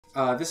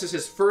This is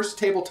his first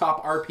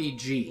tabletop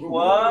RPG.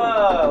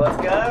 Whoa,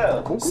 let's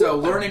go. So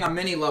learning on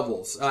many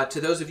levels.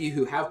 To those of you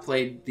who have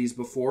played these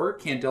before,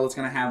 Candella's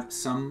going to have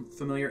some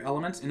familiar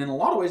elements, and in a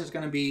lot of ways it's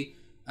going to be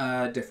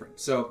different.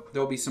 So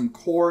there'll be some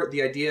core,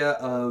 the idea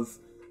of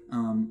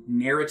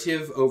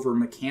narrative over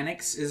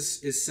mechanics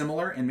is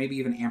similar and maybe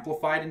even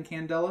amplified in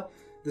Candela.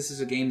 This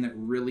is a game that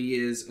really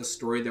is a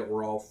story that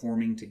we're all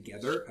forming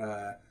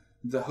together.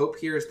 The hope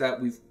here is that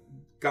we've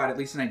got at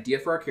least an idea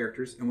for our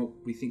characters and what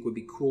we think would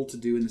be cool to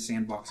do in the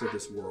sandbox of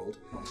this world.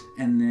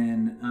 And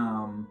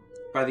then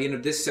by the end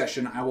of this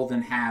session, I will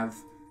then have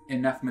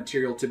enough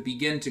material to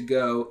begin to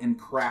go and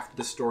craft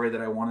the story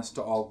that I want us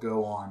to all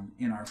go on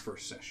in our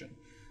first session.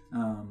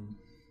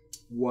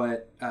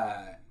 What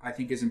I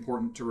think is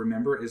important to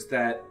remember is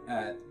that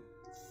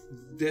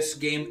this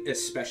game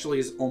especially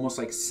is almost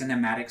like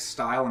cinematic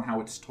style in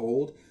how it's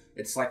told.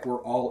 It's like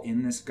we're all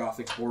in this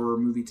gothic horror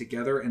movie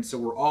together, and so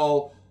we're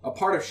all a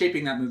part of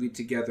shaping that movie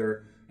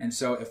together. And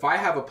so if I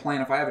have a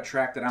plan, if I have a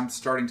track that I'm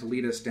starting to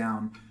lead us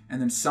down,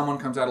 and then someone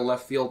comes out of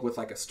left field with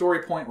like a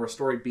story point or a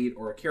story beat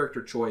or a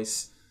character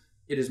choice,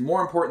 it is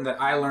more important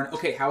that I learn,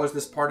 okay, how is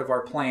this part of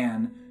our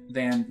plan,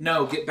 than,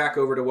 no, get back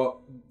over to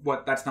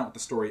what that's not what the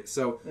story is.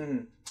 So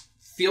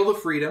feel the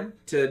freedom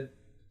to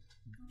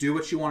do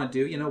what you want to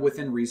do, you know,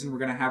 within reason. We're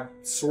going to have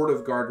sort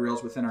of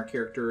guardrails within our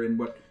character and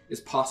what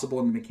is possible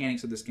in the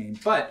mechanics of this game.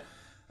 But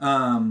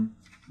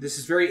this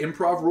is very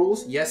improv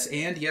rules. Yes,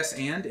 and.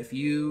 If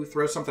you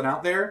throw something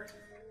out there,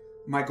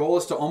 my goal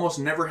is to almost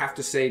never have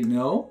to say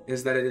no,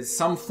 is that it is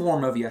some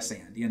form of yes,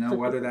 and, you know,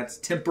 whether that's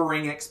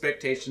tempering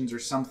expectations or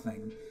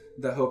something.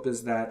 The hope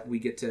is that we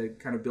get to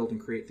kind of build and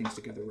create things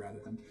together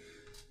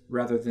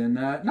rather than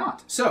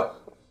not. So,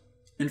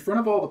 in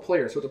front of all the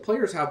players, what the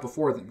players have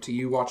before them, to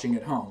you watching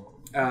at home,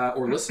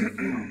 or listening at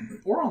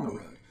home, or on the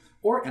road,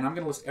 and I'm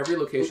going to list every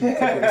location.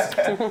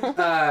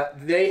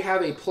 They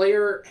have a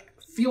player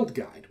field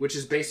guide, which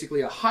is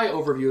basically a high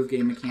overview of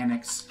game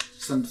mechanics,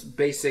 some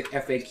basic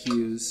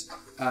FAQs.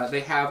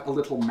 They have a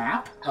little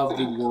map of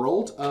the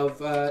world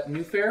of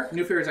New Fair.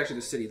 New Fair is actually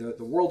the city.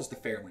 The world is the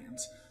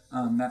Fairlands.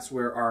 That's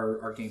where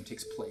our game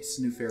takes place.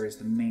 New Fair is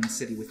the main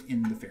city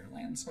within the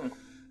Fairlands.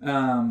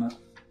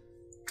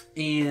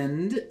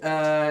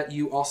 And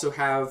you also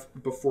have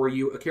before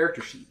you a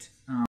character sheet.